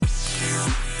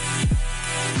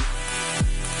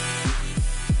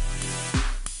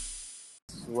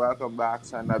welcome back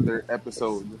sa another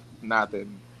episode natin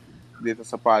dito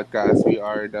sa podcast. We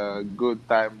are the Good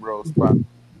Time Bros.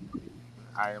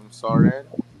 I am Soren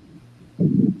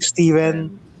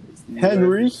Steven, and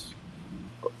Henry.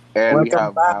 and we welcome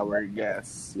have back. our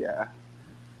guests. Yeah.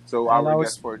 So And our our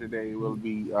guest for today will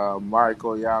be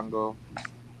Marco Yango,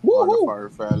 one of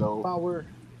our fellow Power.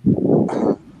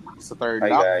 sa third Hi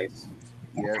lock. guys.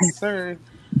 Yes, sir.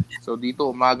 So dito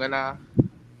umaga na.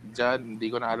 Diyan, hindi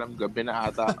ko na alam gabi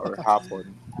na ata or hapon.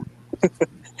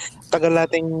 Tagal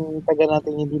nating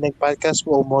hindi nag-podcast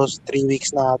for almost 3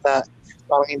 weeks na ata.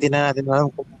 Parang hindi na natin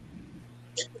alam kung...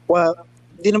 Well,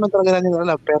 hindi naman talaga natin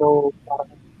alam, pero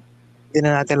parang hindi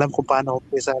na natin alam kung paano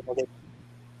umpisa ulit.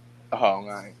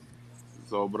 Oo nga eh.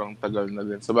 Sobrang tagal na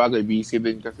din. Sa bagay, busy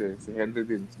din kasi. Si Henry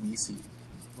din, busy.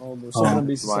 Sobrang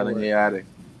busy Sa mga nangyayari.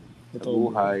 Sa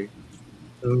buhay.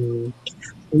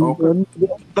 Okay.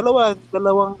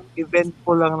 Dalawang event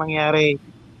po lang nangyari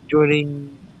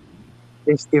during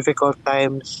these difficult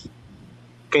times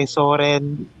kay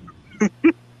Soren.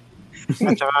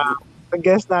 At saka,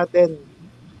 guest natin,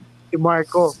 si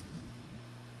Marco.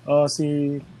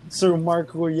 Si Sir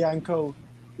Marco Yanko.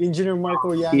 Engineer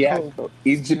Marco Yanko. Yanko.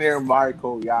 Engineer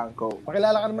Marco Yanko.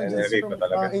 Pakilala ka naman dyan, Henry ko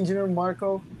talaga. Engineer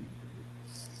Marco.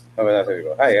 Sabi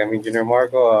ko, hi, I'm Engineer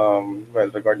Marco.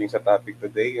 Regarding sa topic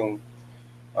today, yung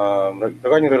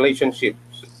regarding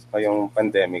relationships, yung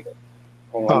pandemic,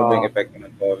 kung ano ba yung epekto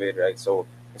ng COVID, right? So,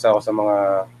 isa ako sa mga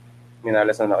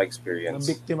minalas na naka-experience.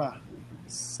 Na biktima.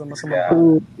 Sa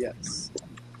masamang Yes.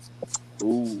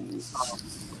 Ooh.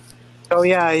 So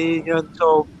yeah, yun.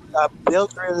 So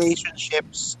build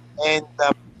relationships and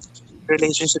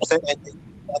relationships that ended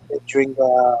during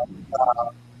the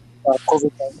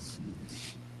COVID-19.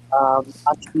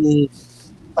 Actually,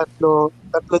 tatlo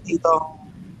dito ang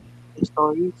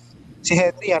stories. Si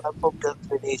Henry, alam po, build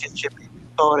relationship with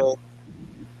Soren.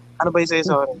 Ano ba yung sa'yo,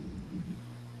 Soren?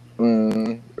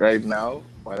 Right now,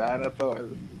 wala na to.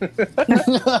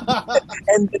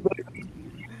 And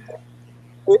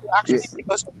actually,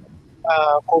 because of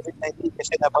COVID-19,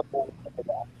 kasi dapat po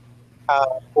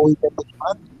uwi ka this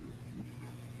month.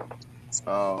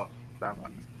 Oo, tama.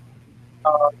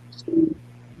 Si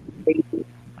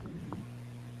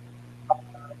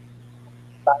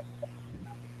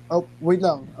Wait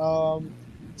lang.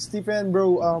 Stephen,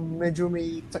 bro, medyo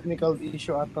may technical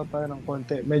issue ata tayo ng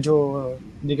konti. Medyo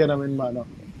hindi ka namin maano.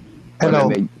 Hello.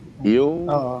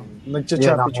 Yung...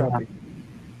 Nagcha-choppy.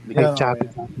 Nag-choppy.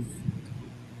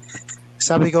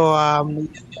 Sabi ko,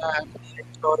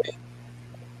 sorry.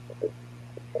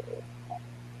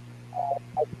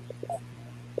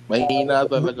 Mahina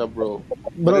talaga, bro.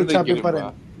 Bro, Marinig choppy yun pa ba?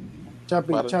 rin.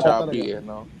 Choppy Parang talaga. choppy,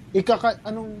 ano?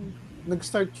 Anong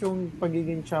nag-start yung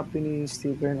pagiging choppy ni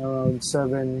Stephen around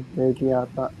 7:30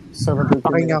 yata. 7:30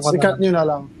 Pakinggan minutes. ko na. I-cut nyo na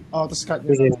lang. Tapos cut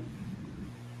nyo na lang.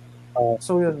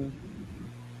 So yun.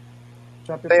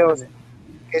 Choppy pa Tayo. rin.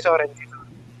 Kay Soren.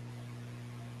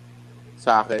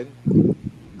 Sa akin?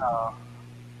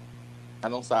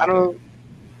 Anong sa akin?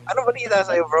 Ano balita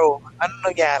sa'yo, bro? Ano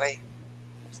nangyari?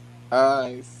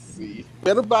 I see.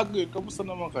 Pero bago yun, kamusta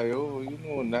naman kayo? Yun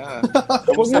muna. Huwag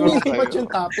Kamusta nyo naman iniibat kayo? yung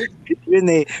topic. Yun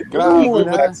eh. Grabe.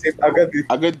 muna. That's it, agad eh.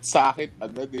 Agad sakit,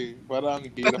 agad eh. Parang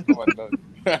hirap naman nun.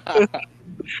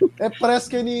 Press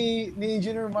kayo ni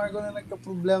Engineer Marco na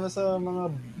nagka-problema sa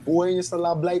mga buhay niyo sa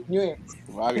love life niyo eh.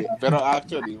 Bagay. Pero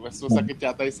actually, mas masakit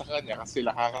yata yung sa kanya kasi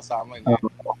nakakasama niya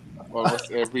almost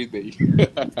every day.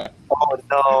 Oh,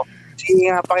 no.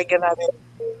 Sige nga, pakinggan natin.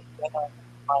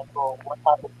 Marco, what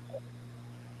happened?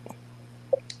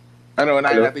 Ano,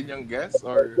 unahin natin yung guest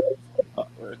or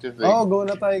what you think? Go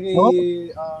na tayo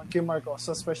kay Marco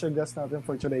sa special guest natin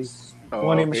for today. Kung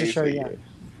ano yung share niya.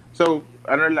 So,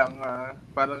 ano lang,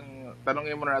 parang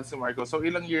tanongin mo na natin si Marco. So,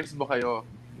 ilang years ba kayo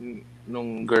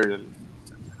nung girl?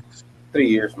 3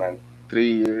 years, man.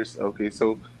 3 years. Okay,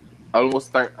 so almost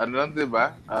ano lang, di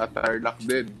ba? Tarlac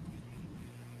din.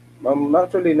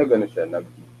 Actually, siya.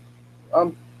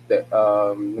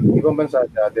 Ibang bansa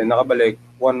siya. Then nakabalik.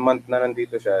 1 month na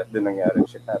nandito siya. Then nangyari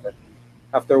shit happen.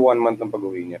 After 1 month ng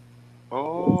pag-uwi niya.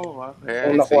 Oh,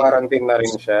 okay. Kung na-quarantine na rin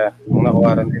siya.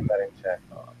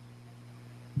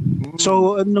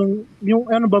 So,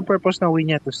 ano ba purpose na uwi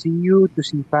niya? To see you? To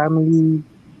see family?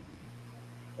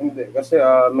 Hindi. Kasi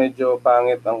medyo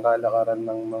pangit ang kalakaran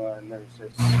ng mga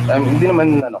nurses. Hindi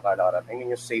naman kalakaran. I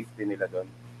mean yung safety nila doon.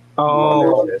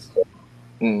 Oh. Nurses.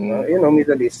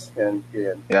 Middle East. Yan.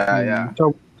 Yeah.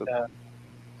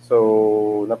 So,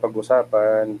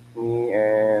 napag-usapan, me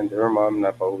and her mom,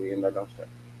 napauwiin na lang siya.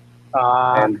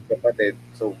 And kapatid.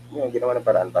 So, ginawa ng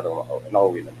paraan para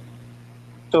nakauwi na.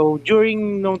 So,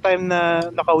 during nung time na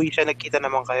nakauwi siya, nagkita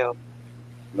naman kayo?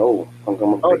 No,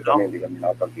 hanggang mag-break no? kami, hindi kami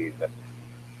nakapagkita.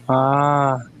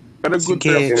 Pero good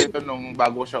Sige. terms kayo nung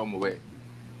bago siya umuwi.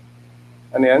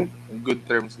 Ano yan? Good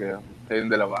terms kayo. Kayong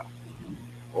dalawa.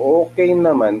 Okay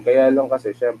naman, kaya lang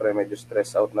kasi syempre medyo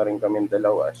stress out na rin kami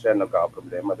dalawa. Siya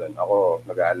nagkakaproblema doon. Ako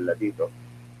nag-aalala dito.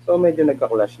 So medyo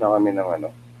nagka-clash na kami ng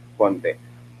konti.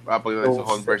 Pagdating sa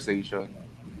conversation.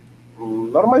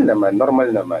 Normal naman.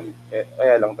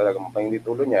 Kaya lang talaga hindi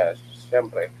tulo niya.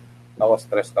 Syempre, ako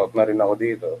stressed out na rin ako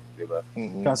dito, di ba?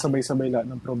 Kasabay-sabay lahat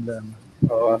ng problema.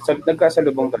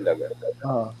 Nagkasalubong talaga.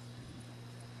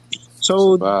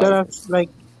 So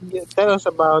tell us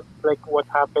about like what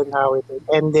happened, how it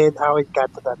ended, how it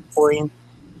got to that point.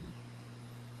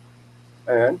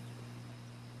 Ayan.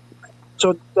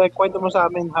 So kwento mo sa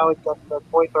amin how it got to that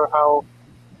point or how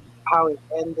it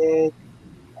ended,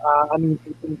 anong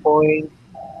tipping point.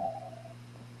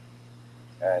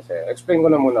 Explain ko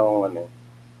na muna kung ano.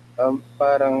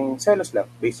 Parang selos lang,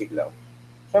 basic lang.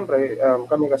 Siyempre,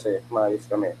 kami kasi, maayos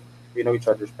kami. We know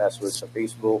each other's passwords sa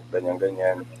Facebook,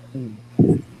 ganyan-ganyan.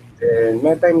 And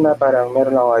may time na parang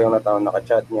meron lang kayong na taong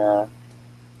nakachat niya.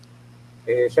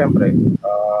 Siyempre,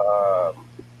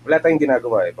 wala tayong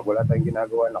ginagawa eh. Pag wala tayong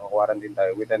ginagawa, naka-quarantine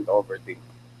tayo, we tend to overthink.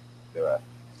 Di ba?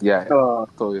 Yeah.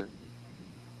 So, yun.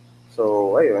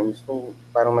 So, ayun. So,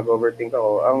 parang nag-overthink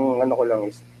ako. Ang ko lang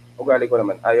is, ugali ko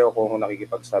naman, ayaw kong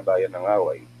nakikipagsabayan ng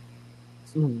away.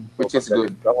 Which is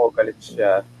good. Ako, galit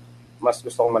siya. Mas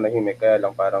gusto kong manahimik. Kaya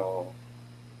lang parang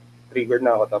trigger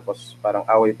na ako tapos parang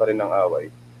away pa rin ng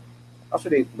away.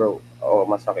 Actually, bro,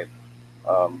 masakit.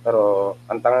 Pero,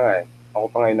 ang tanga nga ako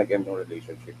pa ngayon nag-end ng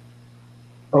relationship.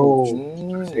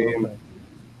 Kasi,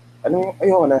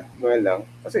 ayoko na. Gawin lang.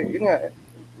 Kasi, yun nga,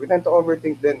 we tend to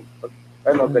overthink din. Pag,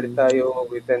 galit tayo,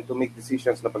 we tend to make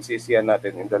decisions na pagsisiyan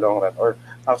natin in the long run. Or,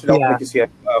 actually, ako nagsisiyan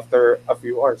after a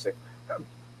few hours eh.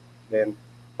 Then,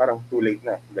 parang too late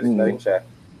na. Galit na rin siya.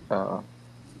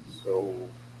 So,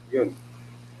 yun.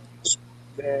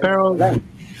 Then, pero,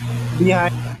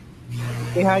 behind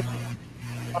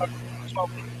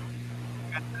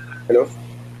hello?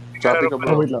 Choppy ka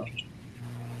bro. Wait lang.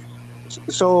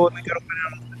 So, nagkaroon ka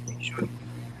ng relation.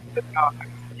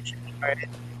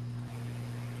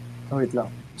 Wait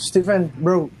lang. Stephen,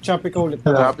 bro, choppy ka ulit.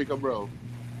 Choppy ka bro.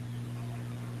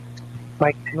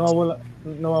 Like, Nawawala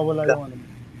yung ano.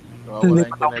 Nawawala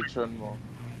yung connection mo.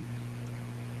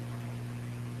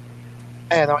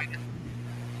 ayan, okay.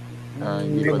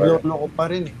 Hindi ba? Naglolo ko pa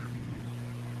rin eh.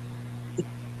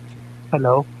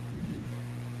 Hello?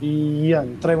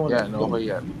 Yan, try mo. Yan, okay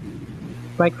yan.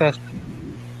 Like test.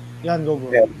 Yan, go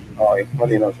bro. Yeah. Okay,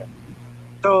 malinaw siya.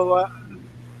 So,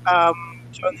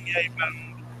 so nangyari parang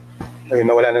Ayun,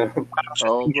 nawala na naman.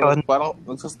 Oh, bro, parang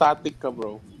nagsa-static ka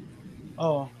bro.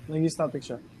 Oo, naging static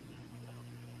siya.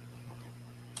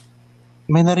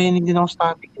 may narinig din ako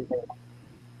static.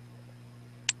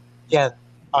 Yan.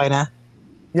 Okay na?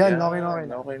 Yan, Yeah, okay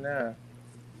na. Okay na.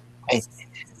 Ay,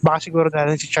 baka siguro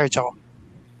na si charge ako.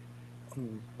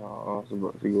 Oo,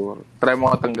 siguro. Try mo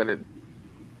ka tanggalin.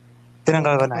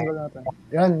 Tinanggal ko na. Tanggal natin.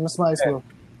 Yan, mas maayos bro.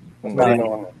 Malinaw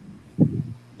ka na.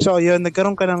 So, yun,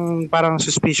 nagkaroon ka ng parang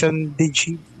suspicion. Did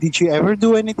she ever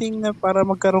do anything na para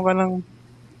magkaroon ka ng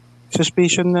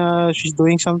suspicion na she's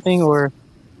doing something or?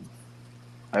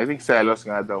 I think selos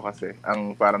nga daw kasi.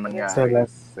 Ang parang nangyari.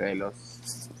 Selos.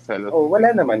 Oh,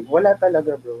 wala naman. Wala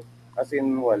talaga, bro. As in,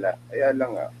 wala. Kaya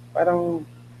lang parang,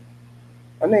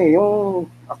 yung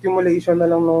accumulation na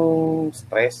lang ng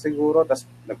stress siguro. Tapos,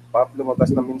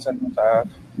 lumabas na minsan sa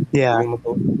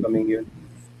kaming yun.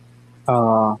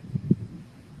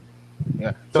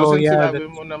 Yeah. So since yeah, sinabi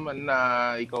mo naman na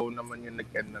ikaw naman yung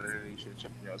nag-end na relationship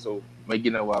niyo, so may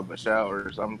ginawa ba siya or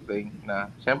something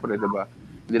na, syempre, diba,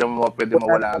 hindi naman pwede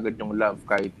mawala agad yung love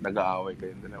kahit nag-aaway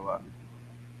kayong dalawa.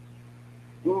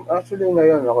 Actually,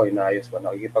 ngayon ako, inaayos ko.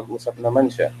 Nakikipag-usap naman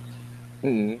siya.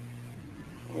 Mm-hmm.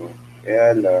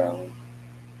 Kaya lang,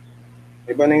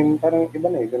 iba na yung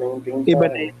tingin Iba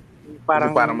na yun.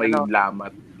 Parang may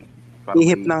lamat.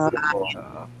 Ihip na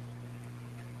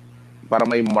para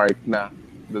may mark na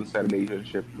dun sa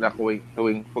relationship na kung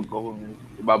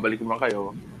ibabalik man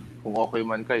kayo, kung okay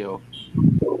man kayo,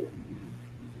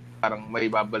 parang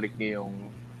may babalik niyo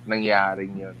yung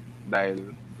nangyaring yun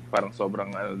dahil parang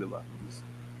sobrang di ba?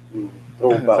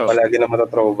 Throwback. Palagi na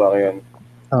mata-throwback yun.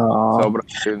 Sobrang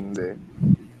yun, di.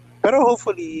 Pero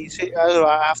hopefully,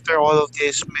 after all of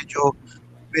this, medyo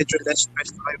less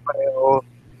stressed na kayo pareho.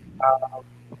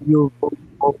 You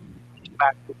go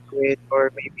back to it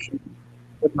or maybe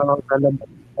lalabas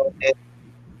ulit.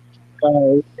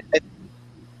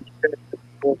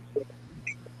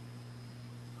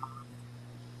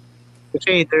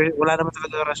 Kasi wala naman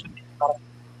talaga rason.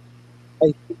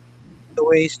 I think the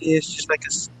ways is just like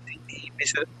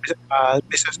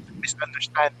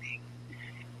misunderstanding,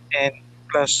 and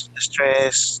plus the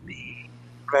stress, the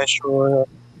pressure,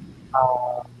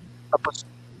 tapos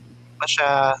pa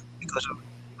siya because of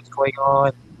what's going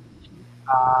on.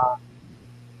 Uh,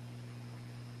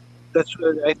 that's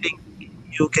what I think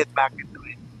you get back into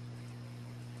it.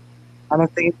 Ano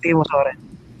tingin mo, Soren?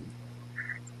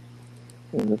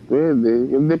 Pwede.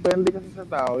 Yung depende kasi sa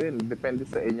tao yun. Depende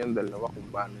sa inyong dalawa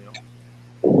kung paano yung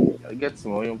gets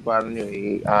mo, yung paano nyo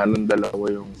anong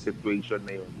dalawa yung situation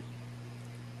na yun.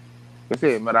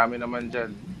 Kasi marami naman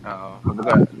dyan,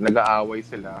 kumbaga, nag-aaway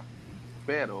sila,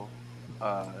 pero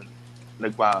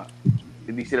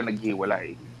hindi sila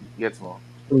naghiwalay. Gets mo?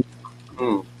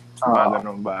 Mga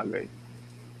ganong bagay.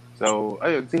 So,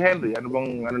 ayun, si Henry, ano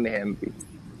ni Henry?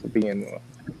 Sa tingin mo?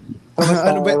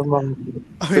 Ano ba?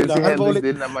 Si Henry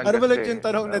din naman ano ba kasi, yung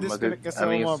tanong na disconnect kasi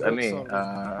mga bro?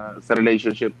 Sa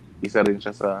relationship, isa rin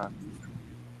siya sa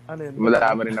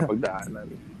madami rin na pagdaanan.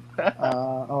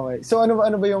 Okay. So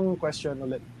ano ba yung question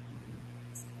ulit?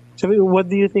 So, what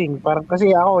do you think? Parang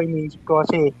kasi ako, iniisip ko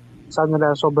kasi sa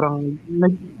nila sobrang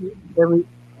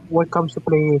what comes to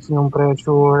play is yung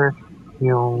pressure,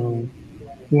 yung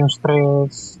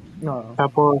stress,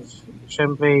 tapos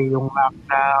syempre yung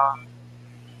lockdown,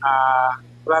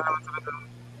 wala naman talaga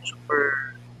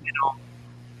super,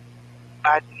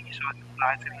 bad reason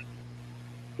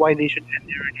why they should end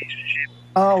their relationship.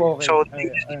 Okay. So,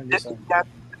 that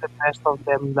the best of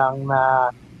them lang na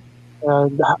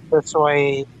that's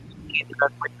why hindi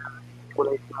lang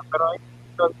kulay na. Pero I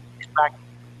don't expect.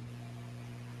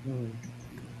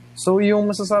 So, yung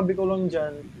masasabi ko lang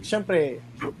dyan, syempre,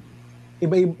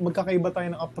 magkakaiba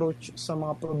tayo ng approach sa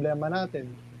mga problema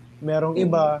natin. Merong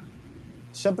iba,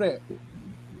 syempre,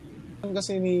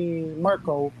 kasi ni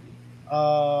Marco,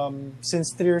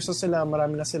 since 3 years na sila,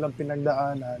 marami na silang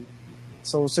pinagdaanan.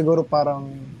 So, siguro parang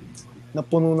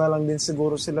napuno na lang din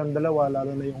siguro silang dalawa,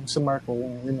 lalo na yung si Marco,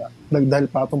 dahil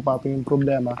patong-patong yung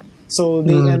problema. So,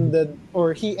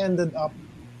 he ended up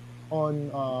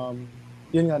on,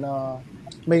 yun nga, na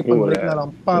may pag-break na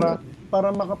lang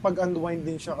para makapag-unwind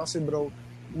din siya kasi bro,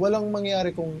 walang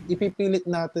mangyari kung ipipilit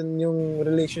natin yung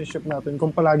relationship natin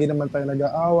kung palagi naman tayo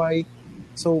nag-aaway.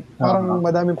 So, parang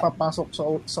madaming papasok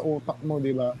sa utak mo,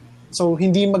 di ba? So,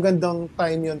 hindi magandang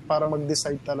time yun para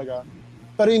mag-decide talaga.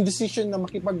 Pero yung decision na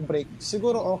makipag-break,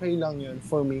 siguro okay lang yun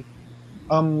for me.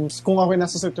 Kung ako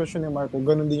nasa sitwasyon ni Marco,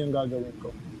 ganun din yung gagawin ko.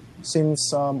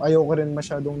 Since ayoko rin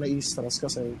masyadong na-stress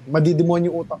kasi madidimon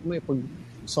yung utak mo pag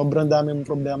sobrang dami mong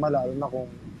problema, lalo na kung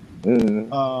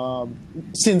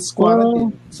since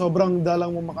quarantine, sobrang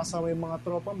dalang mo makasama yung mga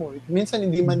tropa mo. Minsan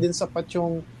hindi man din sapat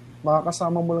yung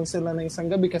makakasama mo lang sila ng isang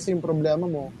gabi kasi yung problema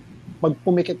mo, pag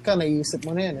pumikit ka, naiisip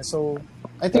mo na yan. So,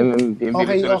 I think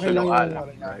okay lang yung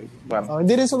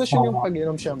hindi rin solusyon yung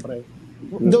pag-inom, syempre.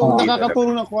 Doon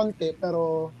nakakatulong ng konti,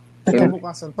 pero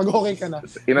kinabukasan, pag okay ka na.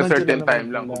 In a certain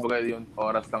time lang, kumbaga yung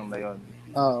oras lang na yun.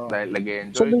 Dahil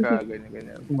nag-enjoy ka,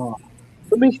 ganyan-ganyan.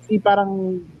 So basically,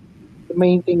 parang the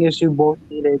main thing is you both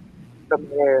needed some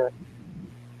air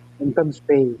and some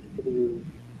space to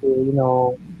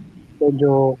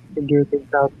medyo figure things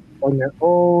out on your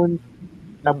own,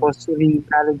 tapos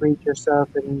recalibrate yourself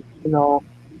and,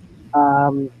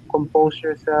 compose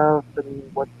yourself and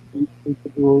what you need to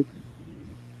do.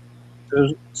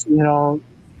 So,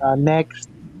 next.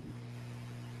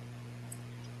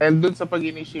 And dun sa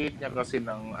pag-initiate niya kasi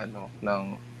ng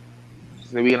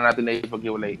sabihin natin na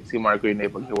ipaghiwalay, si Marco yung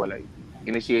naipaghiwalay.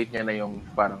 Initiate niya na yung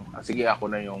parang, sige ako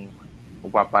na yung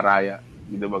magpaparaya.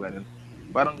 Hindi ba ganun?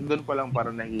 Parang doon pa lang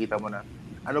parang nakikita mo na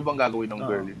ano bang gagawin ng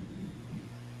girl?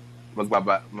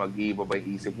 Mag-iiba ba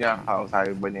yung isip niya?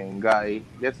 Kakasabi ba niya yung guy?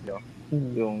 Gets nyo?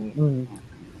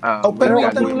 Pero may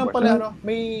tanong lang pala,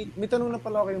 may tanong lang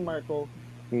pala ako kay Marco.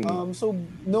 So,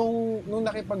 nung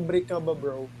nakipag-break ka ba,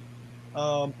 bro,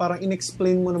 parang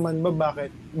in-explain mo naman ba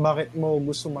bakit mo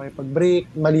gusto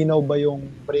makipag-break? Malinaw ba yung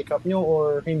breakup nyo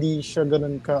or hindi siya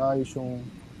ganun kaayos yung,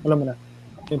 alam mo na,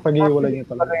 yung pag-iwalay niyo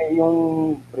talaga? Yung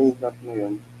breakup mo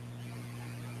yun,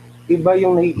 iba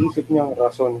yung naiisip niyang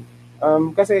rason.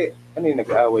 Kasi,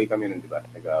 nag-aaway kami nun, di ba?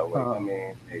 Nag-aaway kami,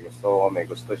 may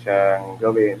gusto siyang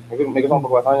gawin. May gusto kong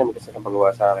pagawa sa kanya, may gusto siyang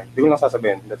pagawa sa akin. Hindi ko lang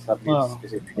sasabihin, that's not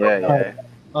specific. Yeah.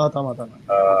 Tama.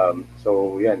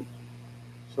 So, yan.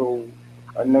 So,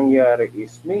 anong nangyari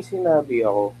is, may sinabi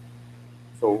ako.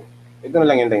 So, ito na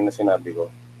lang yung line na sinabi ko.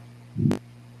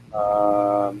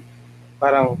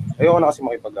 Parang, ayoko na kasi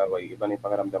makipag-away. Iba na yung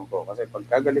pangaramdam ko. Kasi pag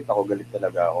kagalit ako, galit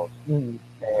talaga ako.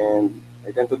 And I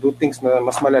tend to do things na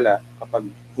mas malala kapag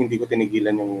hindi ko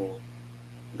tinigilan yung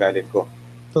galit ko.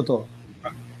 Totoo.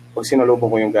 pag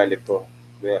sinalubong ko yung galit ko.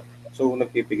 Kaya, so,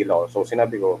 nagpipigil ako. So,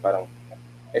 sinabi ko, parang,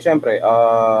 syempre,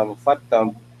 fat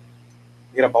thumb,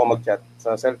 hirap ako mag-chat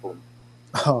sa cellphone.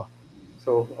 Oh.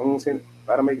 So,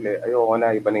 para maigli, ayoko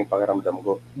na, iba na yung pakiramdam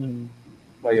ko.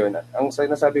 Ngayon, ang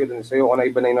nasabi ko dun, ayoko na,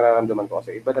 iba na yung nararamdaman ko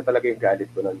kasi iba na talaga yung galit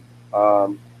ko nun.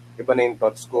 Iba na yung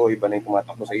thoughts ko, iba na yung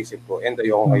tumatakbo sa isip ko, and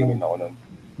ayoko kainin ako nun.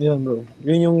 Yun, bro.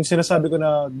 Yun yung sinasabi ko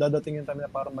na dadating yung time na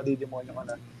parang madidemonyo ka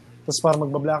na. Tapos parang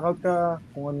magbablackout ka,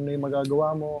 kung ano yung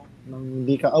magagawa mo, nang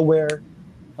hindi ka aware,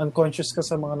 unconscious ka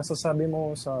sa mga nasasabi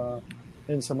mo, sa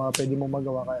mga pwede mong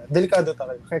magawa. Kaya delikado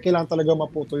talaga. Kaya kailangan talaga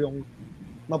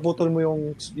maputol mo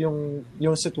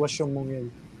yung sitwasyon mong yun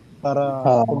para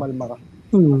kumalma ka.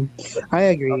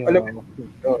 I agree.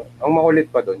 Ang makulit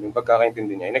pa doon, yung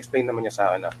pagkakaintindi niya, in-explain naman niya sa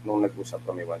akin nung nag-usap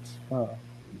kami once.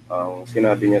 Ang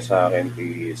sinabi niya sa akin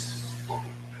is,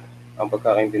 ang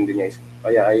pagkakaintindi niya is,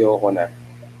 kaya ayoko na,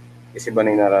 is iba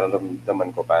na yung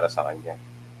nararamdaman ko para sa kanya.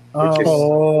 Which is,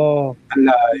 ang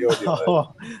layo, di ba?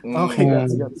 Okay,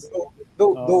 gets.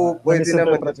 Though, pwede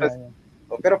naman.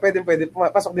 Pero pwede,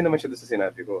 pasok din naman siya doon sa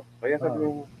sinabi ko. Kaya sabi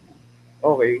ko,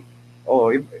 okay.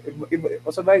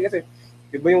 Sabay kasi,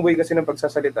 iba yung way kasi ng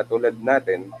pagsasalita, tulad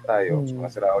natin, tayo,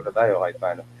 mga siraulo tayo, kahit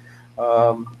paano.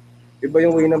 Iba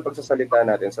yung way ng pagsasalita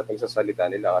natin sa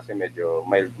pagsasalita nila kasi medyo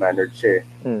mild-mannered siya.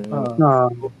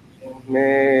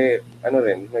 May,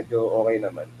 medyo okay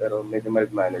naman, pero medyo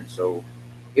mild-mannered. So,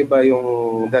 iba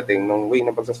yung dating ng way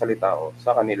ng pagsasalita ko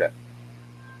sa kanila.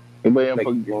 Iba yung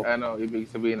ibig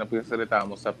sabihin ng pagsasalita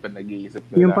mo sa pinag-iisip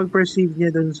nila. Yung pag-perceive niya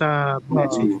dun sa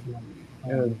message.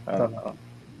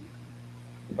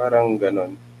 Parang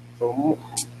ganon. So,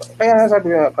 kaya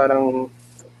sabi nga, parang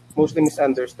mostly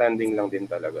misunderstanding lang din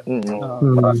talaga.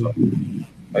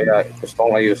 Kaya gusto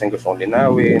kong ayusin, gusto kong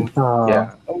linawin.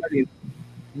 Ang mali.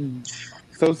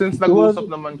 So, since nag-usap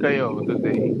naman kayo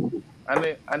today,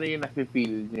 ano yung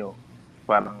nafe-feel nyo?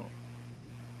 Parang,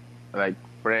 like,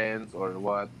 friends or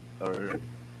what? Or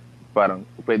parang,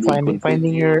 pwede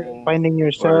finding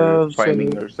yourself.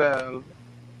 Finding yourself.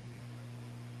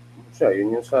 Siya,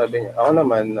 yun yung sabi niya. Ako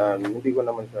naman, hindi ko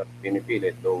naman siya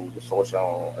pinipilit. Though gusto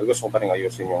ko pa rin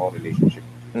ayusin yung relationship.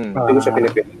 Hindi ko siya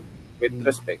pinipilit. With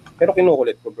respect. Pero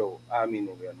kinukulit ko, bro.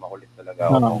 Aminin ko yan. Makulit talaga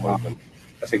ako.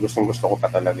 Kasi gusto ko pa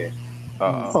talaga eh.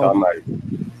 Tama.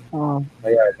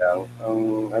 Kaya lang, ang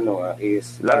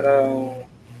is, parang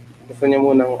gusto niya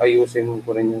munang ayusin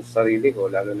ko rin yung sarili ko,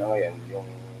 lalo na ngayon. Yung,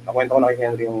 nakwento ko na kay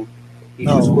Henry yung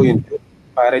issues ko yun.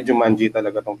 Para Jumanji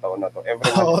talaga tong taon na to. Every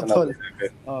month sa another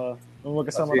level. Nung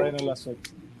magkasama tayo ng last week.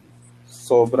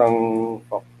 Sobrang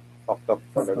fucked up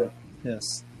talaga.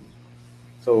 Yes.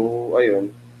 So, ayun.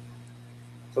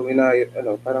 So,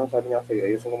 parang sabi niya kasi,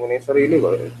 ayusin ko muna yung sarili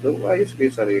ko. Ayos ko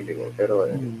yung sarili ko. Pero,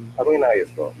 habang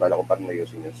inaayos ko, bala ko pa rin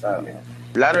ayusin yun sa amin.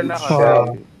 Lalo na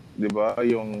kasi, di ba,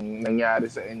 yung nangyari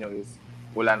sa inyo is,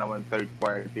 wala naman third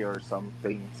party or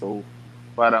something. So,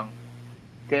 parang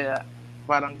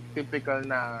typical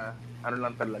na,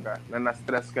 lang talaga, na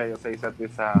na-stress kayo sa isa't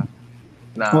isa,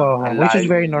 na which is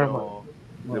very normal.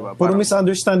 Diba? Puro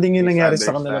misunderstanding yung nangyari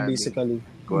sa kanila, basically.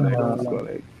 Correct.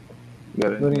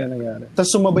 Doon yung nangyari.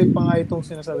 Tapos sumabay pa nga itong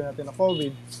sinasabi natin na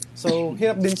COVID. So,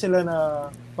 hirap din sila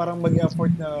na parang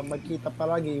mag-effort na magkita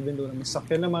palagi, even though na may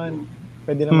sakyan naman,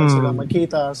 pwede naman sila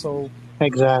magkita. So,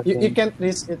 exactly. You can't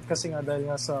risk it kasi nga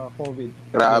dahil nga sa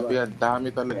COVID. Grabe yan.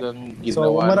 Dami talagang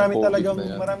ginawa so,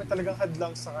 ng marami talagang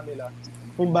hadlang sa kanila.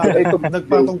 Kung bakit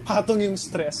nagpatong-patong yung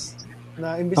stress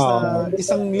na imbis na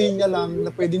isang linya lang na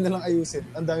pwede na lang ayusin,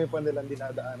 ang dami pa nilang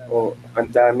dinadaanan. Ang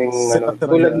daming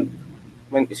tulad,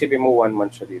 isipin mo 1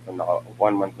 month siya dito, 1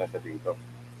 month na siya dito.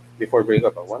 Before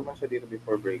breakup, 1 month siya dito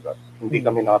before breakup. Hindi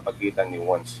kami nakapagkita ni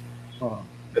once.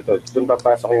 Ito, doon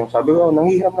papasok yung sabi ko,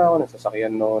 nanghihiram na ako ng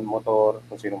sasakyan noon, motor,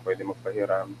 kung sinong pwede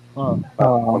magpahiram.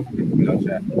 Mag-trip lang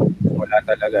siya. Wala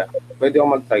talaga. Pwede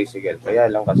akong mag-tricycle.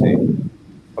 Kaya lang kasi,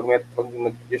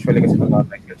 usually kasi pag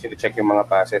mag-tricycle, sine-check yung mga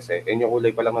passes eh. And yung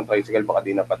kulay pa lang ng tricycle, baka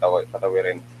di na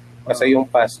patawirin. Kasi yung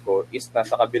pass ko is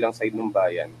nasa kabilang side ng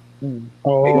bayan. Yung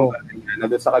bayan na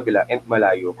doon sa kabila, and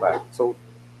malayo pa. So,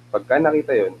 pagka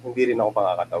nakita yun, hindi rin ako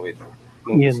pakakatawid.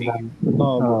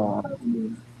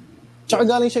 Tsaka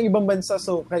galing siyang ibang bansa,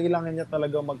 so kailangan niya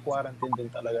talaga mag-quarantine din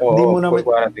talaga. Hindi mo naman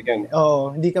quarantine yan.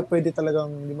 Hindi ka pwede talagang,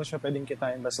 hindi mo siya pwedeng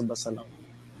kitain basta-basta lang.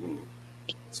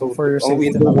 So, ang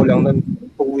window ko lang,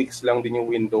 2 weeks lang din yung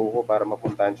window ko para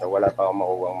mapuntahan siya. Wala pa akong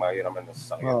makuha ang mahiraman na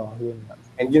sasakyan. Yun.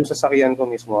 And yung sasakyan ko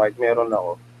mismo, kahit meron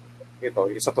ako,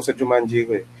 isa to sa Jumanji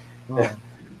ko eh.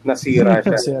 Nasira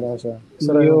siya.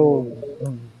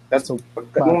 That's,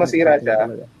 nung nasira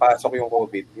siya, pasok yung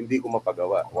COVID, hindi ko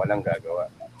mapagawa. Walang gagawa.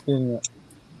 Yun nga.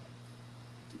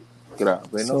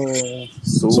 Grabe, So, no?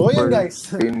 so Super yun guys.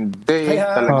 hindi Kaya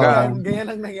talaga. ganyan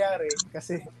ang nangyari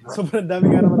kasi sobrang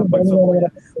dami nga naman ang pagsumbaya.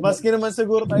 Maski naman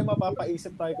siguro tayo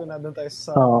mapapaisip tayo kung nandun tayo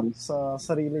sa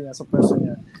sarili niya, sa person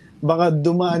niya. Baka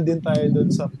dumaan din tayo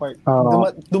doon sa part.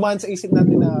 Dumaan sa isip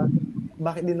natin na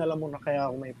bakit din alam mo na kaya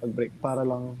ako may pag-break para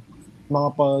lang mga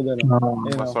pag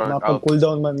Ma-sort out. mapag-cool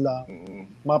down man lang.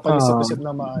 Mapag-isip-isip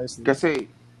na maayos. Kasi,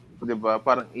 di ba,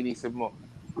 parang inisip mo,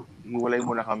 iwalay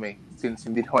mo na kami since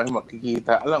hindi na kayo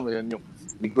makikita. Alam mo yun, yung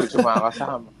hindi ko rin siya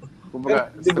makakasama.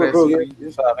 Kumbaga, stress bro, free.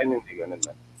 yung sa akin, hindi ganun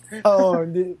na. Oo,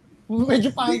 hindi.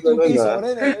 Medyo pangit yung case mo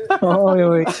rin eh. Oo,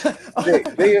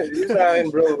 Hindi, yung sa akin,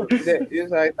 bro. Hindi, yung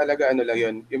sa akin talaga, ano lang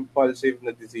yun, impulsive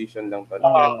na decision lang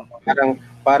talaga.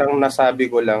 Parang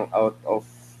nasabi ko lang out of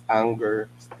anger,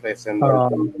 stress, and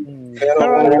all. Pero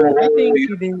I think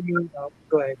you didn't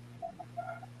go ahead.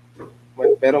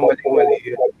 Pero mali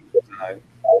yun sa akin.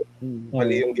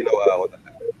 Mali yung ginawa ko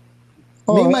talaga.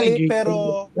 May mali, pero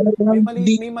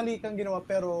may mali kang ginawa,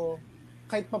 pero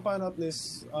kahit pa paano at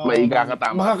least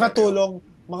makakatulong,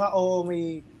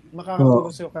 may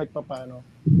makakatulong sa'yo kahit pa paano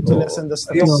to lessen the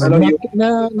stress.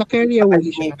 Na-carry away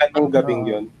siya. Yung gabing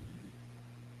yun.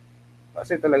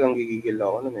 Kasi talagang gigigil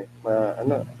ako nun eh.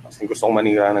 Kasi gusto kong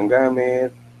manira ng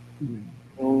gamit.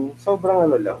 Sobrang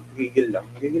lang, gigil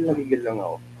lang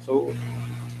ako. So,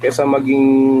 kesa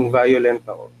maging violent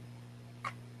ako,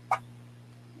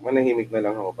 manahimik na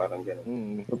lang ako, parang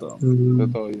gano'n.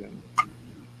 Totoo yan.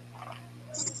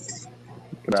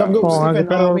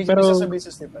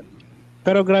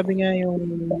 Pero grabe nga yung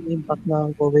impact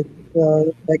ng COVID.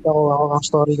 Like ako ang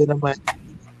story ko naman.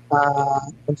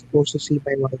 I'm supposed to see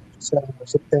my wife sa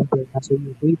September nasa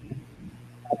UK.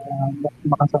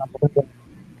 Makasama ko doon.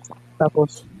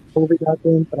 Tapos, COVID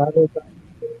natin, travel ka.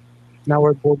 Now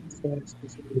we're both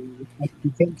especially at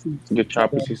vacancy. Get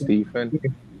choppy si Stephen.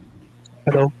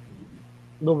 Hello?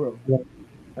 Go, bro.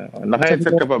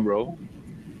 Naka-headset ka pa, bro?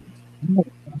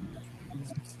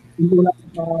 Hindi wala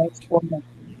spawn na.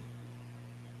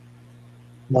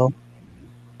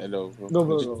 Hello, bro. Go,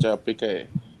 bro. Choppy ka eh.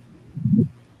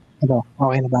 Ano?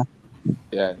 Okay na ba?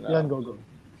 Yan, go.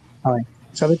 Okay.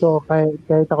 Sabi ko,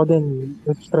 kahit ako din,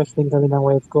 stress din kami ng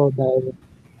wife ko dahil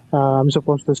I'm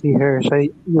supposed to see her sa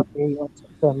UK on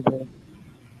September.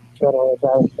 Pero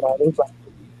dahil travel ba,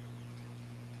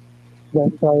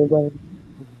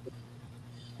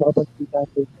 nakapag-kita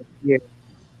natin next year.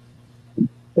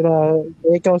 Pero,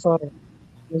 ikaw, sorry.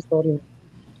 Yung story.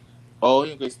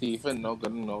 Yung kay Stephen, no?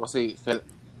 Ganun, no? Kasi,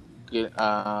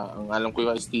 ang alam ko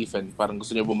yung kay Stephen, parang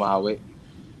gusto niya bumawi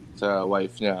sa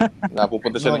wife niya.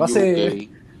 Napupunta siya ng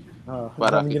UK.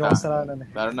 Para kita.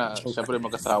 Lalo na, syempre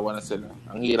mag-asawa na sila.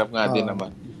 Ang hirap nga din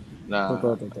naman.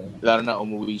 Lalo na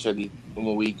umuwi siya dito.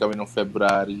 Umuwi kami ng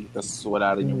February, tapos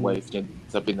wala rin yung wife niya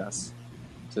sa Pinas.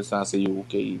 Since nasa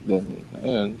UK. Then,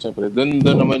 ayun, syempre, doon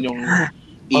naman yung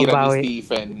era ni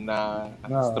Stephen na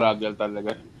struggle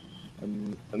talaga.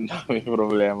 Ang dami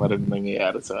problema rin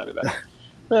nangyayari sa kanila.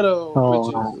 Pero,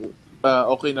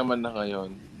 okay naman na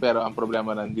ngayon. Pero ang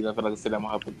problema na hindi na talaga sila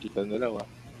makapagkita ng dalawa.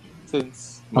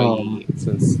 Since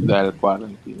dahil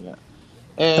quarantine nga.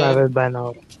 And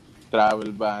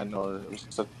travel ban or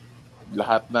sa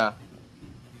lahat na.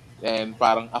 And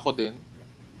parang ako din,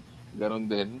 ganun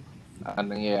din ang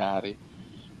nangyayari.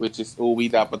 Which is, uwi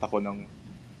dapat ako ng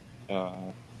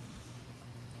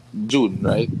June,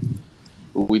 right?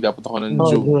 Uwi dapat ako ng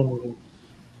June.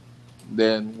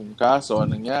 Then, kaso,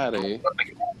 nangyari,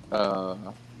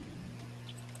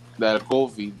 dahil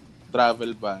COVID,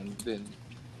 travel ban, then,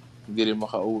 hindi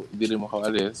rin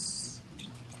makaalis.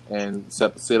 And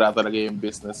sira talaga yung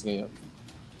business ngayon.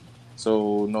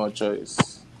 So, no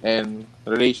choice. And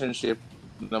relationship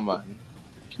naman,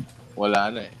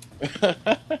 wala na eh.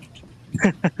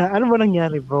 Ano ba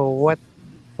nangyari, bro?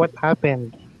 What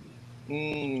happened?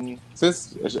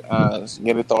 Since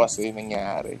ganito kasi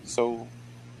nangyari. So,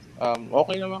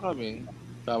 okay naman kami.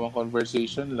 Tamang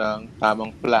conversation lang,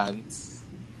 tamang plans.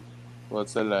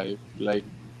 What's a life? Like,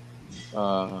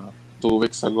 2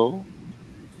 weeks ago.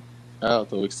 2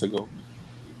 weeks ago.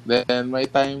 Then, may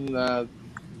time na,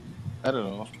 I don't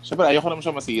know. Siyempre, ayoko naman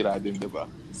siya masira din, di ba?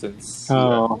 Since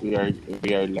we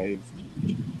are live.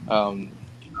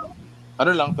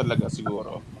 Ano lang talaga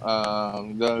siguro.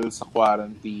 Dahil sa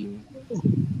quarantine,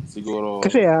 siguro.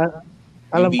 Kasi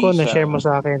alam ko na share mo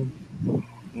sa akin.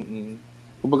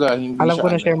 Kumbaga, hindi alam siya, ko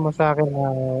na share mo sa akin na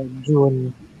June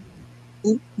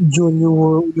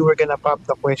you were gonna pop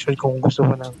the question kung gusto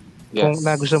mo na kung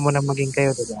gusto mo na maging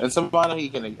kayo, diba? And sa mga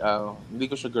nakikinig, hindi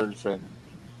ko siya girlfriend.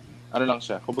 Ano lang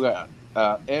siya? Kumbaga,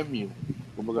 MU.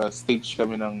 Kumbaga, stage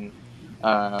kami ng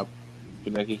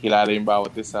pinakikilala yung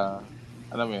bawat isa.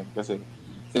 Alam mo yun, kasi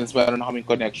since meron na kaming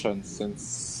connections, since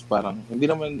parang hindi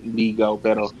naman ligaw,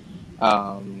 pero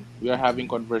we are having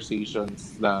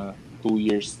conversations na 2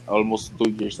 years, almost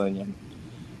 2 years na yan.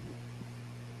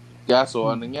 Kaya so,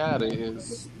 anong nangyari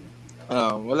is,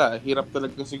 wala, hirap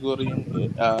talaga siguro yung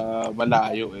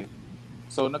malayo eh.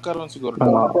 So, nagkaroon siguro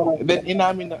then,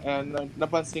 inamin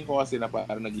napansin ko kasi na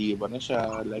parang nag-iiba na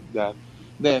siya, like that.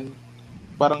 Then,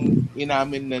 parang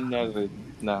inamin na niya rin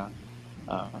na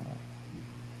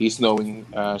she's knowing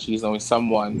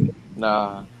someone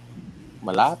na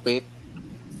malapit,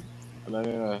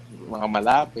 mga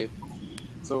malapit.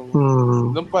 So,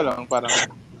 doon pa lang, parang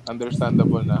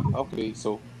understandable na, okay,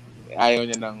 so, ayaw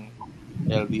niya ng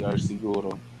LDR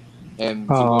siguro. And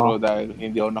siguro dahil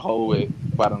hindi ako nakauwi,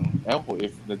 parang, ewan ko,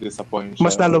 if na-disappoint siya.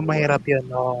 Mas lalo mahirap yun,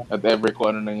 no? At ever ko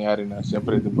ano nangyari na,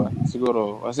 siyempre, diba,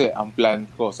 siguro, kasi ang plan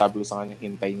ko, sabi ko sa kanya,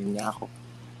 hintayin niya ako.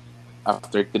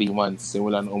 After 3 months,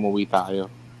 simula na umuwi tayo.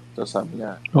 So, sabi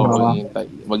niya,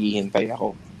 maghihintay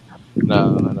ako. Na,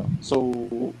 ano. So,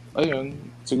 ayun,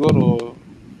 siguro,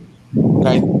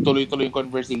 kahit tuloy-tuloy yung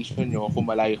conversation nyo, kung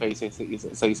malayo kayo sa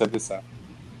isa't isa,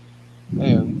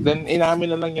 ayun. Then,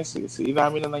 inamin na lang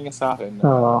niya sa akin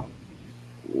na,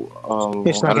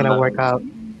 it's not gonna work out.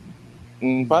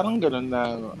 Parang ganun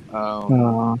na,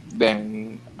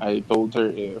 then, I told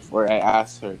her or I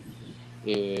asked her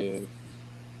if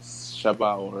siya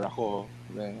ba or ako.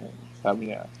 Then,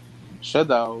 sabi niya, siya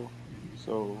daw.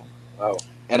 So,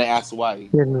 and I asked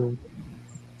why.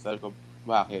 Sabi ko,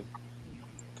 bakit?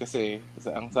 Kasi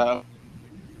ang sa...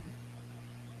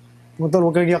 Tol,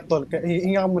 huwag kang iyak, Tol.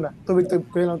 Hinga ka muna. Tubig.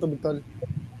 Kuya lang tubig, Tol.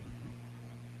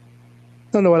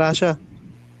 Wala siya.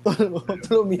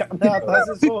 Tol, umiyak na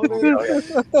ata. Sorry.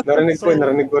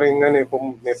 Narinig ko rin nga may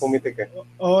pumitik eh.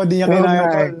 Di niya kinaya,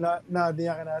 Tol. Di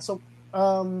niya kinaya. So,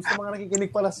 sa mga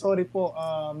nakikinig pala, sorry po.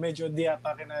 Medyo di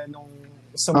ata kinaya nung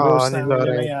sa bros na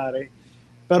nangyayari.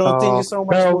 Pero thank you so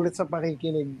much ulit sa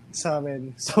pakikinig sa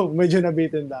amin. So, medyo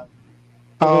nabitin lang.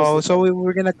 So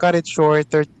we're gonna cut it short.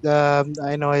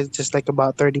 I know it's just like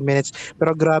about 30 minutes.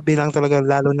 Pero grabe lang talaga,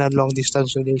 lalo na long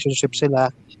distance relationship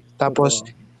sila. Tapos,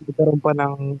 nagkaroon pa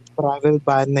ng travel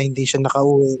ban na hindi siya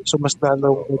nakauwi. So, mas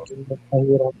lalo maging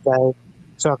mahirap dahil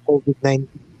sa COVID-19.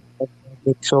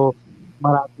 So,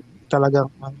 marami talagang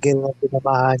angle na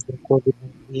pinabahan yung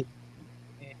COVID-19.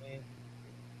 And,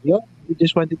 we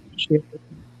just wanted to share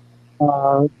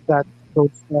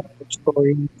those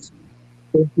stories.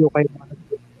 Thank you kay mga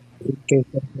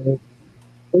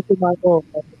Thank you, Marco.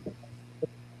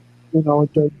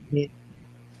 Join me.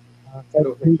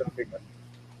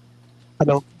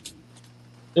 Hello?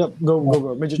 Yep, go.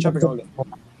 Medyo choppy ka ulit.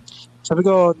 Sabi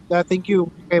ko, thank you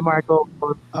kay Marco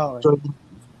for joining.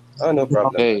 No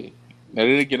problem. Okay.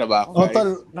 Narinig yun na ba ako, guys?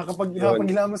 Tol,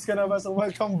 nakapaghilamos ka na ba? So,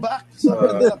 welcome back sa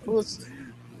De La Cruz.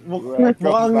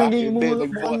 Mukhang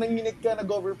nanginig ka,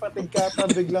 nag-overfatigue ka,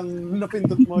 tapos biglang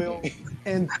napindot mo yung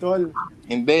end, Tol.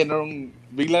 Hindi, nung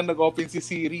biglang nag-open si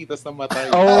Siri, tapos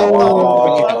namatay.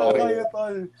 Kayo,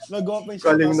 Tol. Nag-open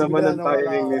siya. Kaling naman ang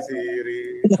timing ni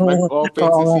Siri. Nag-open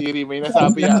si Siri. May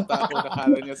nasabi yata ako,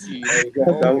 nakala niya Siri.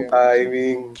 Gandang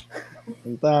timing.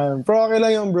 Pero okay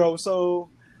lang yung bro. So,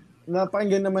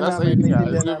 napakinggan naman namin.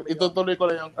 Itutuloy ko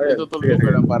lang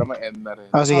para ma-end na rin.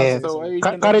 Sige.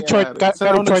 Cut it short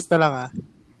na lang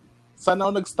Saan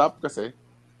ako nag-stop kasi?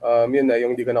 Yun na,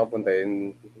 yung di ka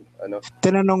nakapuntahin.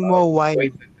 Tinanong mo why?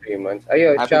 Wait 3 months.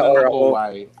 Ayun, siya or ako?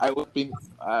 Why.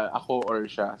 Ako or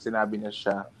siya. Sinabi niya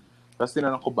siya. Tapos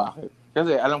tinanong ko bakit.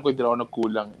 Kasi alam ko hindi ako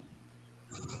nagkulang.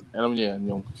 Alam niyo yan,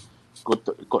 yung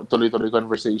tuloy-tuloy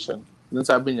conversation. Then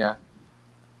sabi niya,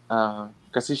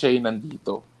 kasi siya yung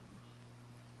nandito.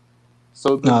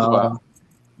 So, diba?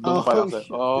 Doon pa lang sa,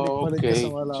 okay,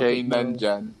 siya yung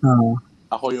nandyan.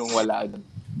 Ako yung wala dyan.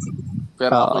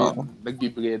 Pero ako yung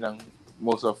nagbibigay ng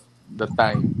most of the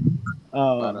time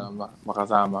para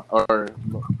makasama or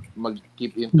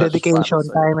mag-keep in touch. Dedication,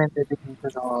 time and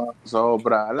dedication.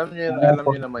 Sobra. Alam niyo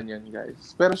naman yan,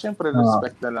 guys. Pero syempre,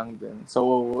 respect na lang din. So,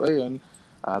 ayun,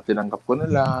 tinanggap ko na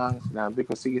lang. Sinabi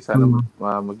ko, sige, sana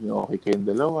maging okay kayong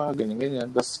dalawa, ganyan-ganyan.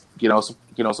 Tapos,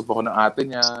 kinausap ako ng ate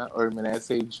niya or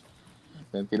message.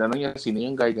 Then, tinanong niya, sino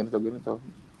yung guy, ganito.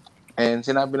 And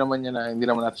sinabi naman niya na hindi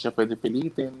naman natin siya pwede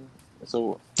pilitin.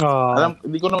 So,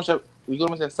 hindi ko naman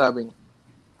siya sabing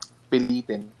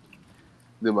pilitin.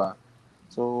 Diba?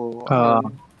 So,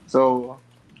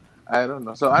 I don't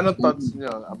know. So, anong thoughts niyo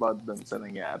about dun sa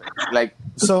nangyari? Like,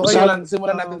 simulan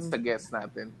natin sa guest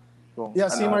natin.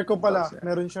 Si Marco pala.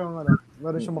 Meron siyang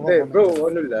makukuha. Bro,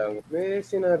 lang. May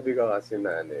sinabi ka kasi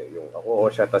na yung ako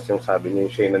o siya, tapos yung sabi niya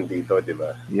yung siya nandito, di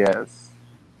ba? Yes.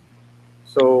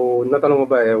 So, natanong mo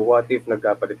ba what if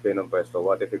nagkapalit kayo ng pwesto?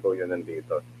 What if ikaw yun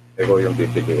nandito? Ikaw yung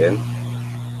pipiliin?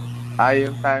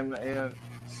 Yung time na yun,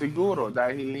 siguro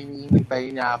dahil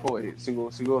hinihintay niya ako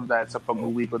siguro dahil sa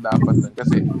pag-uwi ko dapat nun.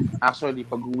 Kasi actually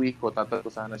pag-uwi ko tatanong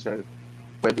ko sana siya,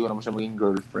 pwede ko naman siya maging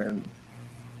girlfriend.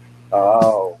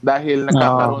 Oh. Dahil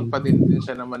nagkakaroon pa din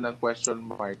siya naman ng question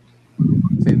mark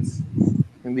since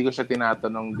hindi ko siya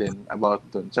tinatanong din about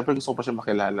dun. Siyempre gusto ko pa siya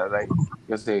makilala, right?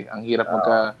 Kasi ang hirap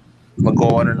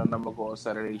mag-go na lang na mag-go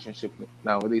sa relationship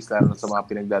nowadays, lalo sa mga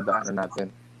pinagdadaanan natin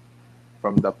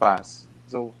from the past.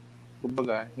 So,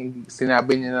 kumbaga,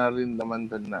 sinabi niya na rin naman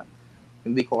dun na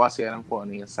hindi ko kasi alam kung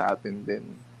ano yung sa atin din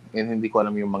and hindi ko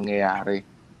alam yung mangyayari.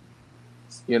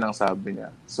 Yun ang sabi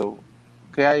niya. So,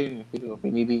 kaya yun,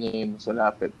 pinili niya yun sa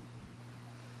lapit.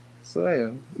 So,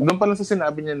 ayun. Doon pa lang sa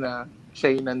sinabi niya na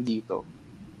siya yung nandito,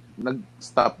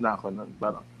 nag-stop na ako nun.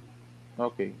 Parang,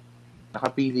 okay,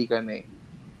 nakapili ka na eh.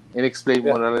 In-explain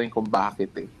mo na rin kung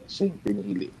bakit eh. Siya yung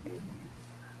pinili.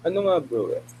 Ano nga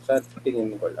bro, sa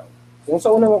tingin ko lang. Kung sa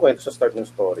una mo kwento sa start ng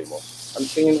story mo, ang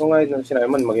tingin ko nga nung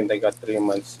sinabi man, maghintay ka 3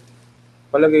 months,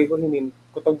 palagay ko,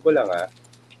 kutog ko lang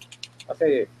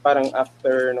Kasi parang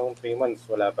after nung 3 months,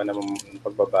 wala pa namang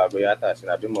pagbabago yata.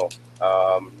 Sinabi mo,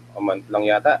 a month lang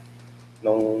yata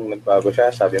nung nagbago siya,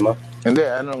 sabi mo? Hindi,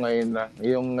 ngayon lang.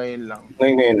 Yung ngayon lang.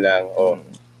 Ngayon lang,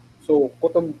 So,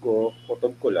 kutog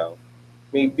ko lang.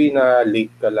 Maybe na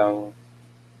late ka lang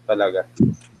talaga.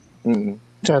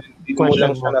 Hindi mo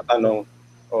lang siya natanong.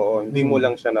 Oo, hindi mo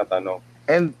lang siya natanong.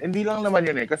 And hindi lang naman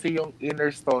yun eh. Kasi yung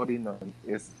inner story nun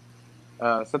is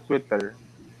sa Twitter.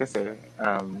 Kasi,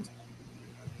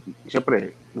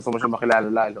 syempre, gusto mo siya makilala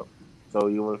lalo.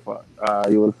 So, you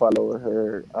will follow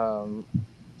her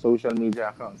social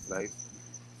media accounts, right?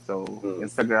 So,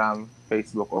 Instagram,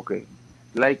 Facebook, okay.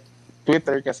 Like,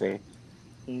 Twitter kasi,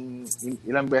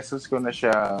 ilang beses ko na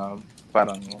siya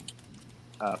parang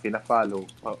pina-follow.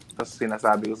 Tapos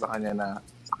sinasabi ko sa kanya na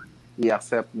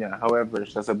i-accept niya. However,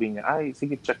 sasabihin niya, ay,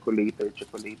 sige, check ko later.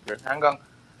 Hanggang,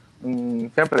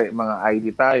 siyempre, mga ID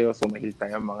tayo, so mahilig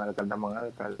tayo mga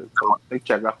alkal. So,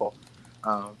 nag-check ako.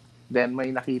 Then, may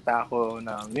nakita ako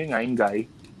na, yung guy,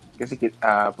 kasi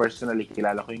personally,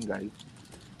 kilala ko yung guy.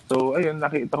 So, ayun,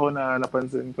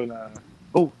 napansin ko na,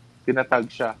 tinatag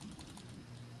siya.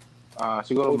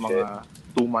 Siguro mga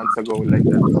 2 months ago, like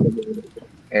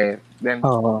that. Then,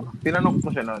 tinanong ko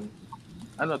siya noon,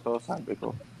 ano to? Sabi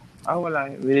ko, wala,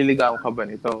 nililigaw ka ba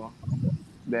nito?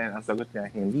 Then, ang sagot niya,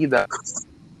 hindi daw.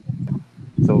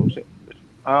 So,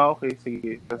 okay,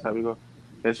 sige. So, sabi ko,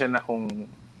 kasi na kung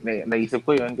naisip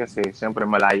ko yun kasi siyempre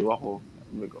malayo ako.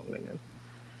 Sabi ko, ganyan.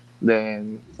 Then,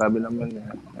 sabi naman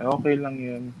niya, okay lang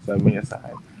yun. Sabi niya sa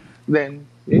akin. Then,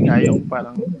 yun nga, yung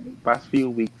parang past few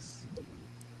weeks,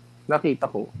 nakita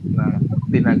ko na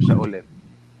dinag siya ulit.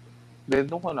 Then,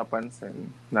 doon ko napansin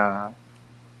na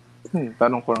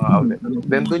tanong ko nga ulit.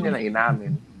 Then, doon niya na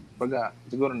inamin.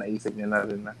 Siguro naisip niya na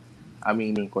rin na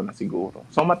aminin ko na siguro.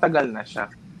 So, matagal na siya.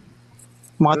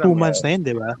 Mga 2 months na yun,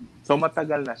 di ba? So,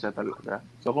 matagal na siya talaga.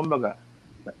 So, kumbaga,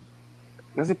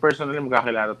 kasi personally,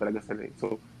 magkakilala talaga sila.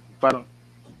 So, parang,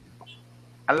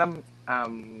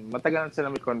 matagal na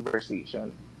sila may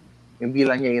conversation. Hindi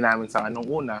lang niya inamin sa anong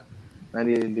una,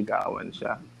 naliligawan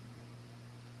siya.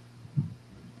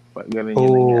 Ganun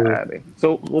yung nangyari.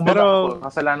 So, kumbaga,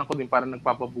 kasalanan ko din, parang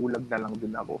nagpapabulag na lang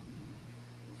din ako.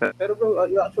 Pero bro,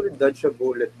 you actually dodge a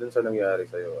bullet dun sa nangyari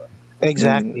sa'yo.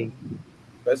 Exactly.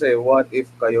 Kasi what if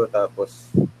kayo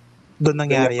tapos doon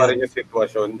nangyari pa rin yung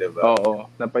sitwasyon, di ba? Oo,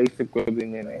 napaisip ko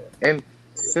din yun eh. And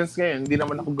since ngayon, hindi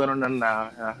naman ako gano'n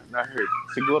na-hurt.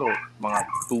 Siguro, mga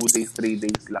 2 days, 3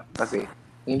 days lang. Kasi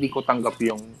hindi ko tanggap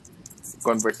yung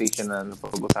conversation na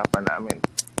napag-usapan namin.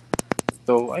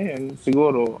 So, ayun,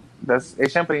 siguro,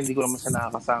 syempre hindi ko naman siya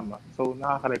nakakasama. So,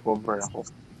 nakaka-recover ako.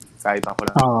 Kahit ako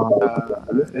lang.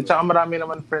 At saka marami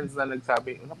naman friends na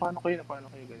nagsabi, paano kayo,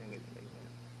 ganyan.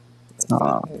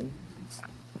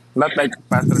 Not like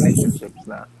past relationships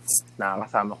na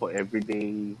nakakasama ko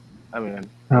everyday.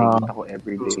 Nakikita ko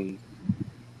everyday.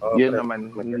 Yun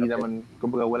naman, hindi naman,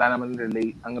 kumbaga wala naman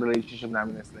ang relationship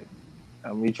namin is like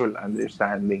mutual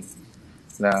understanding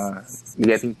na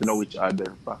getting to know each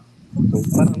other pa. So,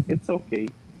 parang it's okay.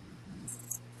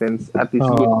 Since at least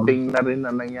good thing na rin na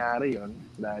nangyari yun.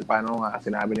 Dahil paano nga,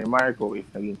 sinabi ni Marco, if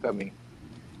naging kami,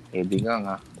 di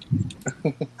nga.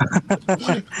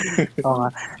 Oo nga.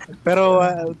 Pero,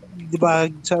 di ba,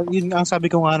 yun ang sabi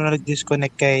ko nga na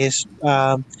nag-disconnect kayo is,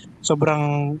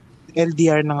 sobrang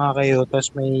LDR na nga kayo, tapos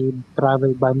may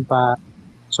travel ban pa.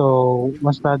 So,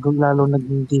 mas lalo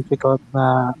naging difficult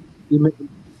na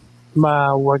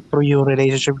ma-work through yung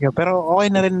relationship nyo. Pero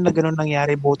okay na rin na ganun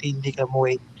nangyari, buti hindi ka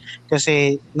muwi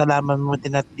Kasi nalaman mo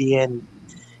din at the end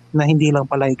na hindi lang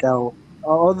pala ikaw.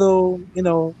 Although,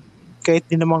 kahit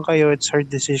di naman kayo, it's her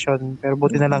decision. Pero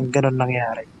buti na lang ganun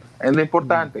nangyari. And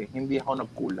importante, hindi ako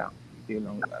nagkulang. Yun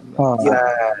ang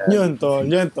Yan. Yun, tol.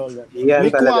 Yan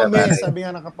Ikwame, talaga, pare. sabi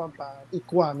nga ng Kapampangan.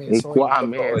 Ikwame.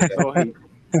 Ikwame.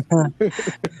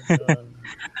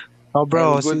 Oh,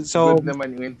 bro. good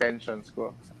naman yung intentions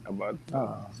ko about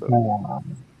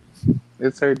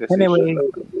it's her decision. Anyway,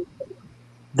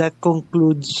 that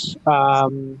concludes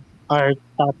our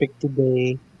topic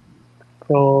today.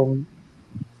 So,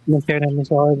 nag-share namin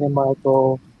sa akin ni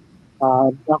Marco.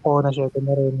 Ako, na-share ko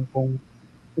na rin kung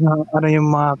ano yung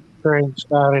mga current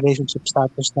relationship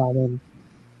status namin.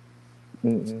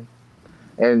 Mm-hmm.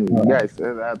 And guys,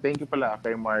 thank you pala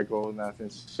kay Marco na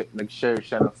since nag-share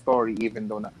siya ng story even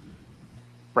though na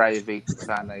private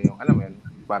sana yung, alam mo yun,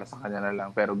 para sa kanya na lang.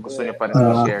 Pero gusto niya pa rin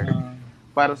i-share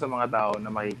para sa mga tao na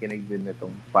makikinig din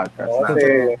nitong podcast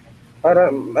natin.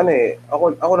 Para,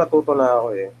 ako natuto na ako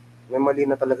eh. May mali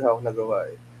na talaga ako nagawa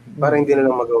eh. Para hindi na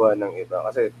lang magawa ng iba.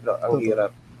 Kasi ang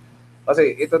hirap.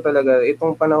 Kasi ito talaga,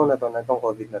 itong panahon na to, na itong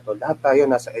COVID na to, lahat tayo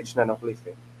nasa edge na ng cliff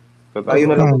eh. Tayo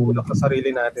na lang tumulak sa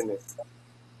sarili natin eh.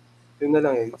 Yun na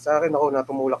lang eh. Sa akin ako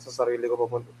natumulak sa sarili ko,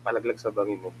 palaglag sa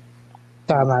bangin eh.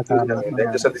 Tama.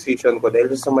 Dahil sa decision ko,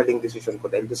 dahil sa maling decision ko,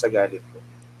 dahil sa galit ko.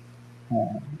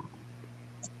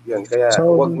 Yan, kaya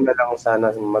huwag na lang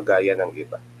sana magaya ng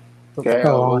iba. Kaya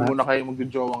huwag muna kayo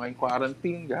mag-jowa ngayong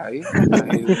quarantine, guys.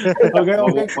 Dahil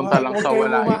punta lang sa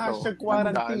wala ito.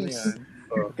 Quarantine.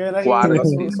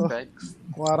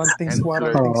 Quarantine.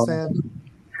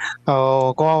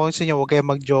 Kung ako sa inyo, huwag kayo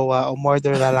mag-jowa.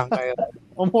 Umorder na lang kayo.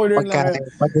 Umorder na lang.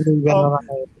 Pagdiligan na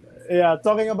kayo. Yeah,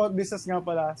 talking about business nga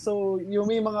pala. So, yung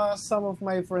may some of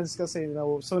my friends kasi,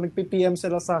 so nagpi-PM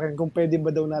sila sa akin kung pwede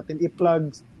ba daw natin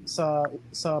i-plug sa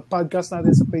podcast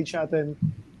natin, sa page natin,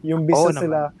 yung business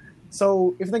nila.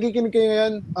 So, if nakikinig kayo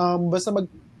ngayon, basta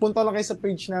magpunta lang kayo sa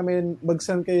page namin,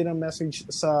 mag-send kayo ng message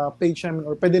sa page namin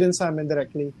or pwede rin sa amin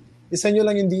directly. Isend nyo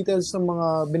lang yung details ng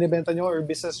mga binibenta nyo or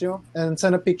business nyo and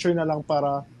send a picture na lang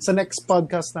para sa next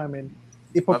podcast namin,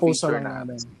 ipopost lang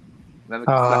namin.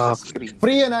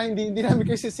 Free yan ha, hindi namin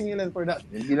kayo sisingilan for that.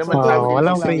 Hindi naman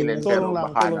walang free. Tulong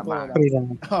lang. Free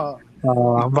lang.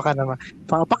 Baka naman.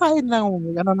 Pakain lang.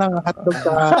 Hotdog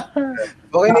ka.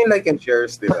 Okay na yung like and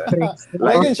shares, di ba?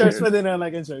 Like and shares pa din na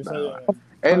like and shares.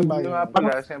 And nga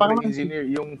pala, siyempre engineer,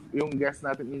 yung guest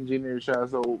natin engineer siya,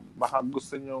 so baka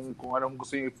gusto nyo, kung anong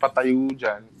gusto nyo ipatayo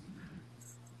dyan,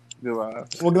 di ba?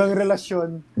 Huwag lang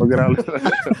relasyon.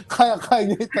 Kaya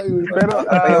nyo itayo. Pero,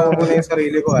 tayo ko muna yung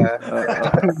sarili ko, ha?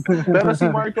 Pero si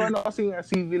Marco, kasi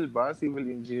civil ba? Civil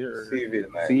engineer.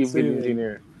 Civil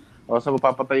engineer. O sa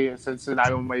mapapatayo, since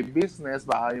sinabi mo may business,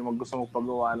 baka yung gusto mong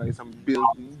pagawa ng isang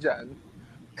building dyan.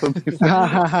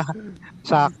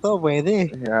 Sakto, pwede.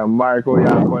 Yeah, Marco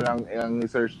Yanko lang ang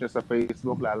search nyo sa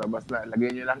Facebook, lalabas na.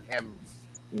 Lagyan nyo lang M.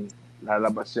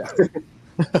 Lalabas siya.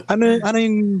 Ano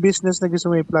yung business na gusto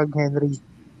mo i-plug, Henry?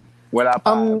 Wala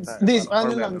pa.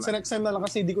 Sa next time na lang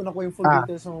kasi hindi ko nakuha yung full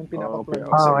details ng pinaka-plug.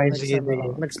 Sige.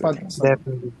 Next podcast.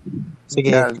 Definitely.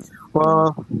 Sige. Yeah.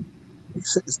 Well,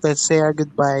 let's say our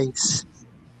goodbyes.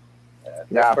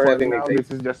 Yeah, for now,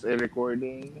 this is just a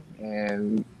recording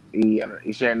and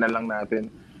i-share na lang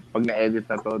natin. Pag na-edit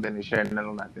na to, then i-share na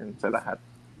lang natin sa lahat.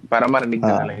 Para marinig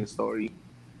na lang yung story.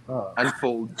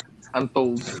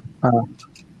 Untold.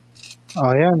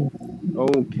 Yan.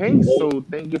 Okay, so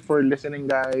thank you for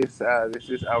listening, guys. This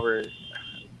is our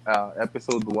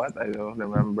episode what? I don't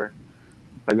remember.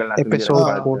 Tagal natin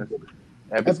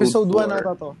Episode 1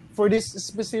 ata to. For this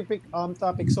specific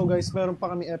topic. So guys, meron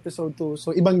pa kami episode 2.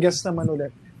 So ibang guest naman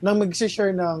ulit. Nang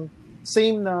mag-share ng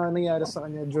same na nangyari sa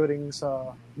kanya during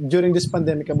this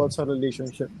pandemic about sa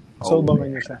relationship. So bangan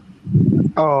niyo siya.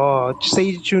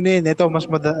 Stay tuned in. Ito mas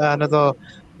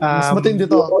mas matindi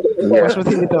to. Mas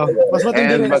matindi to. Mas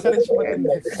matindi rin.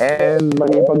 And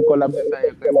magipag-collab din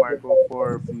tayo kay Marco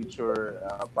for future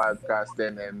podcast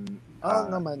din and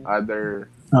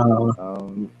other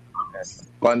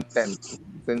content.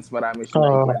 Since marami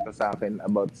siyang ikwento sa akin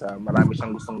about marami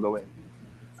siyang gustong gawin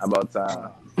about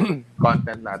sa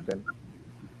content natin.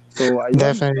 So,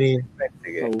 definitely.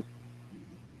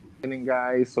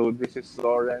 Guys, so this is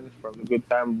Lauren from the Good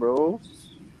Time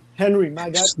Bros. Henry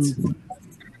Magat.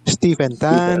 Stephen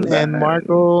Tan and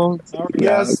Marco.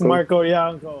 Yes, Marco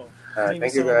Yanko.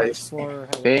 Thank you guys.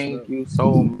 Thank you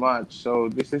so much. So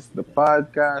this is the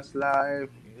podcast live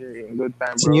here in Good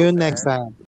Time Bros. See you next time.